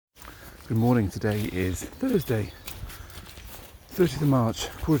Good morning, today is Thursday, 30th of March,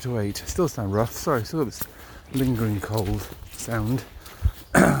 7:45. Still sound rough, sorry, still got this lingering cold sound.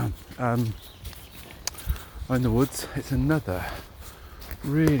 I'm in the woods. It's another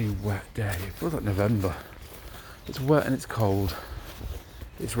really wet day. It feels like November. It's wet and it's cold.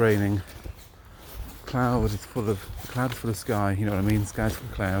 It's raining. Cloud is full of sky, you know what I mean? Sky's full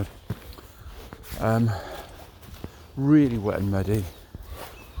of cloud. Really wet and muddy.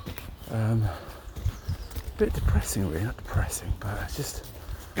 Bit depressing really, not depressing, but it's just,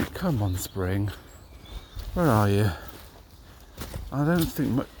 come on spring, where are you? I don't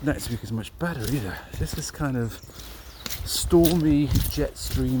think next week is much better either. This is kind of stormy, jet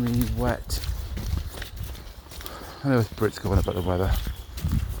streamy, wet. I know it's Brits going about the weather,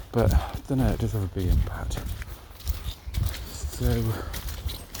 but I don't know, it does have a big impact. So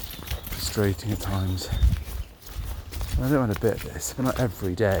frustrating at times. And I don't want a bit of this, but not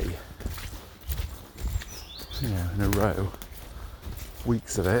every day. You know, in a row,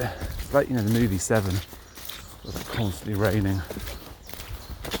 weeks of it. It's like, you know, the movie Seven, where it's constantly raining.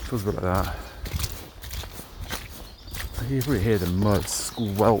 It feels a bit like that. You really hear the mud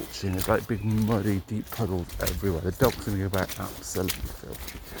squelching. It's like big muddy, deep puddles everywhere. The dog's going to go back absolutely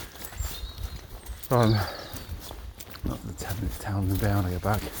filthy. Not the 10-minute town and down. I go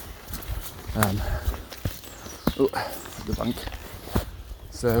back. The bank.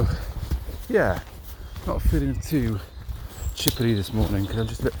 So, yeah. Not feeling too chippily this morning because I'm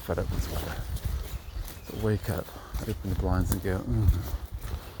just a bit fed up with this weather. So I wake up, open the blinds and go,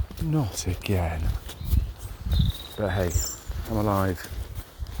 not again. But hey, I'm alive.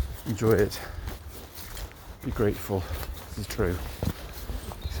 Enjoy it. Be grateful. This is true.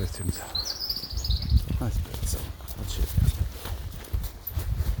 He says to himself. Nice bird song. That's it.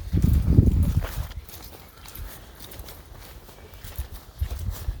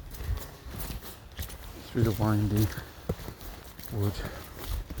 Through the windy wood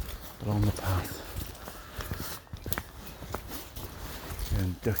along the path,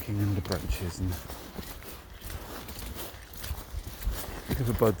 and ducking under branches and look at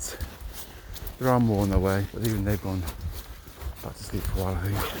the buds. There are more on their way, but even they've gone back to sleep for a while, I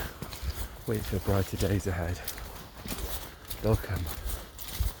think. Wait for brighter days ahead. They'll come.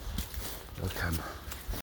 They'll come.